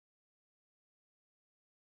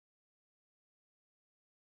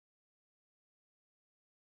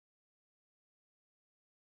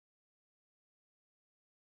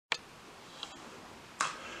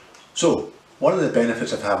So, one of the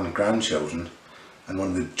benefits of having grandchildren, and one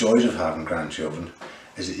of the joys of having grandchildren,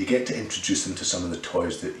 is that you get to introduce them to some of the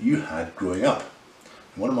toys that you had growing up.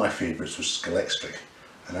 And one of my favourites was Scalextric,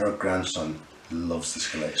 and our grandson loves the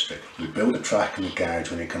Scalextric. We build a track in the garage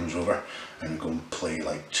when he comes over, and we go and play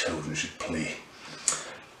like children should play.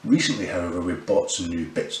 Recently, however, we bought some new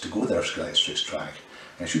bits to go with our Scalextric's track.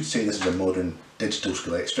 And I should say this is a modern digital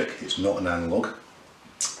Scalextric, it's not an analogue.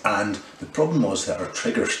 And the problem was that our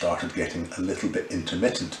trigger started getting a little bit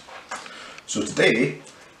intermittent. So today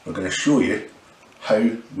we're going to show you how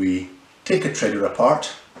we take a trigger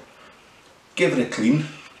apart, give it a clean,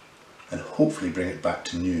 and hopefully bring it back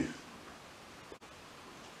to new.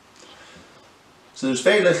 So there's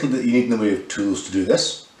very little that you need in the way of tools to do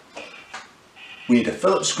this. We need a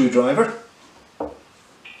Phillips screwdriver,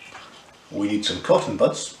 we need some cotton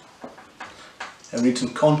buds, and we need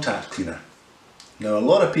some contact cleaner. Now a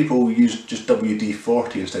lot of people use just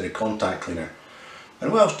WD-40 instead of contact cleaner,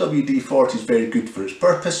 and whilst WD-40 is very good for its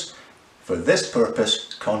purpose, for this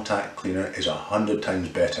purpose contact cleaner is 100 times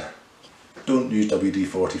better. Don't use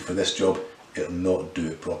WD-40 for this job, it'll not do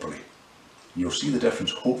it properly. You'll see the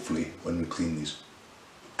difference hopefully when we clean these.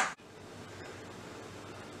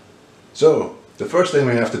 So the first thing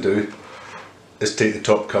we have to do is take the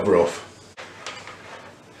top cover off.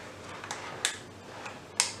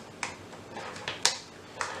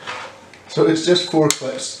 So it's just 4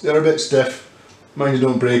 clips, they're a bit stiff, mind you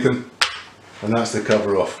don't break them, and that's the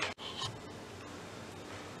cover off.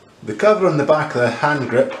 The cover on the back of the hand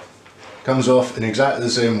grip comes off in exactly the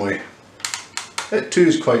same way. It too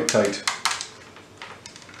is quite tight.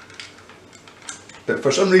 But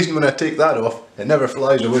for some reason when I take that off, it never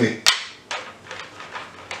flies away.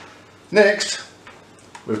 Next,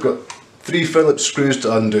 we've got 3 Phillips screws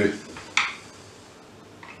to undo.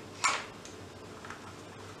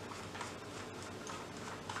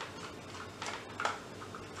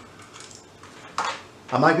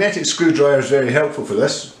 A magnetic screwdriver is very helpful for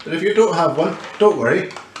this, but if you don't have one, don't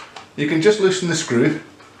worry. You can just loosen the screw,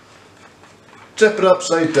 tip it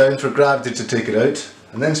upside down for gravity to take it out,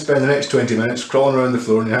 and then spend the next 20 minutes crawling around the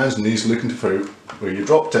floor on your hands and knees looking for where you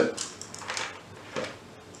dropped it.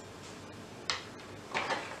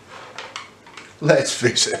 Let's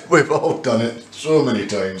face it, we've all done it so many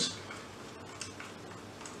times.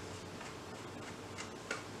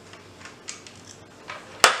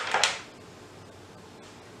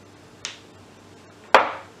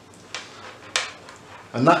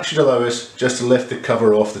 And that should allow us just to lift the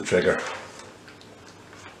cover off the trigger.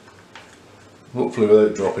 Hopefully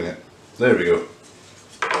without dropping it. There we go.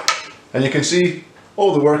 And you can see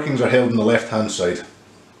all the workings are held on the left hand side.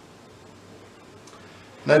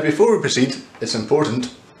 Now before we proceed, it's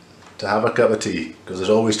important to have a cup of tea, because there's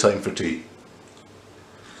always time for tea.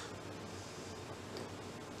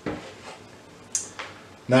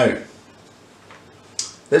 Now,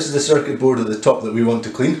 this is the circuit board at the top that we want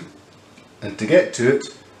to clean. And to get to it,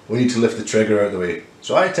 we need to lift the trigger out of the way.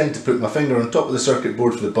 So I tend to put my finger on top of the circuit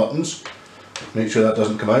board for the buttons, make sure that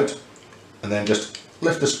doesn't come out, and then just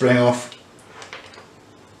lift the spring off,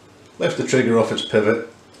 lift the trigger off its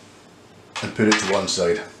pivot, and put it to one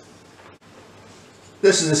side.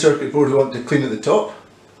 This is the circuit board we want to clean at the top,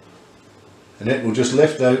 and it will just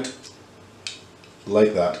lift out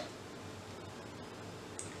like that.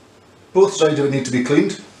 Both sides of it need to be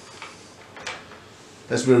cleaned.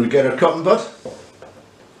 This is where we get our cotton bud,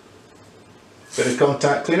 bit of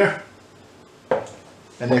contact cleaner,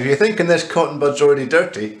 and if you're thinking this cotton bud's already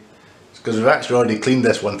dirty, it's because we've actually already cleaned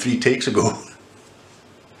this one 3 takes ago.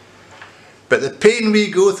 But the pain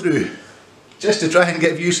we go through just to try and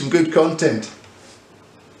give you some good content.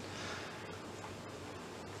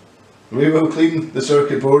 We will clean the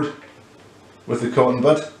circuit board with the cotton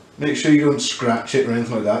bud. Make sure you don't scratch it or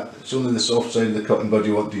anything like that, it's only the soft side of the cotton bud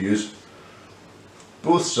you want to use.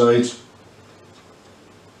 Both sides,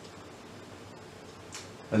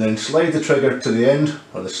 and then slide the trigger to the end,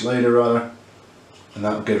 or the slider rather, and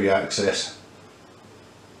that will give you access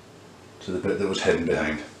to the bit that was hidden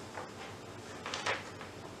behind.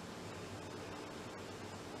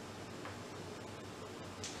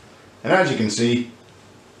 And as you can see,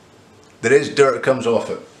 there is dirt that comes off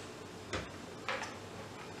it.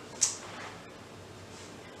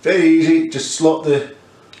 Very easy, just slot the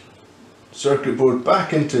circuit board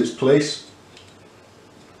back into its place,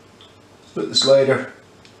 put the slider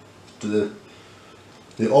to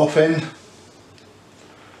the off end,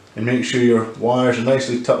 and make sure your wires are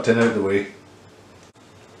nicely tucked in out of the way.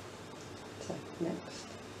 Next.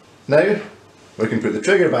 Now we can put the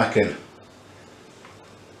trigger back in,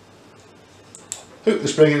 hook the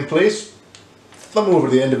spring in place, thumb over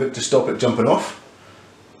the end of it to stop it jumping off,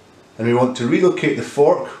 and we want to relocate the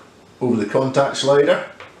fork over the contact slider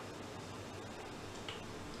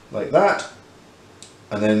like that,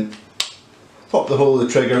 and then pop the hole of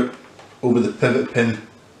the trigger over the pivot pin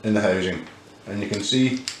in the housing, and you can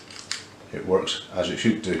see it works as it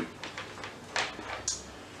should do.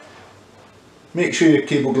 Make sure your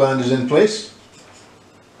cable gland is in place.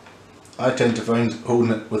 I tend to find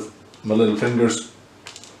holding it with my little fingers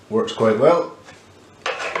works quite well.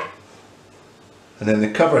 And then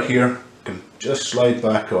the cover here can just slide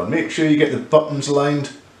back on. Make sure you get the buttons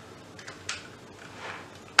lined,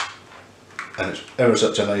 and it's ever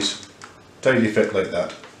such a nice tidy fit like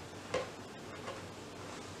that.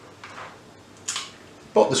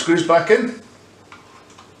 Pop the screws back in.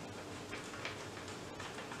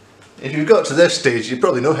 If you've got to this stage, you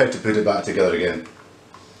probably know how to put it back together again,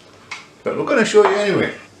 but we're going to show you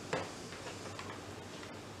anyway.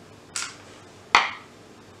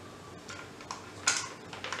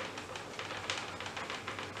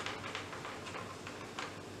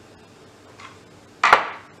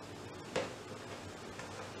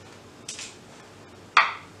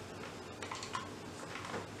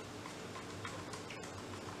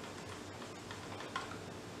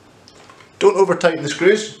 Don't over tighten the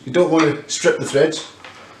screws, you don't want to strip the threads.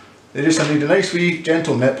 They just need a nice wee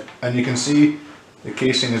gentle nip, and you can see the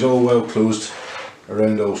casing is all well closed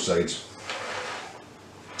around all sides.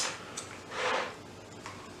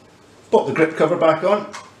 Pop the grip cover back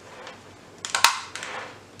on.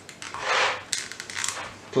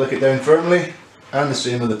 Click it down firmly, and the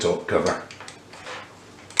same with the top cover.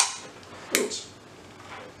 Oops.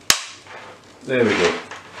 There we go.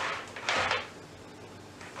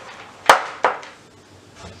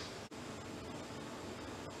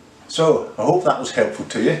 So, I hope that was helpful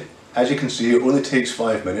to you. As you can see, it only takes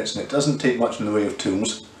 5 minutes and it doesn't take much in the way of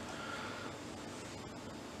tools.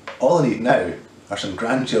 All I need now are some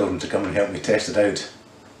grandchildren to come and help me test it out.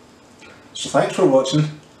 So thanks for watching,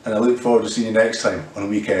 and I look forward to seeing you next time on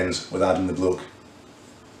Weekends with Adam the Bloke.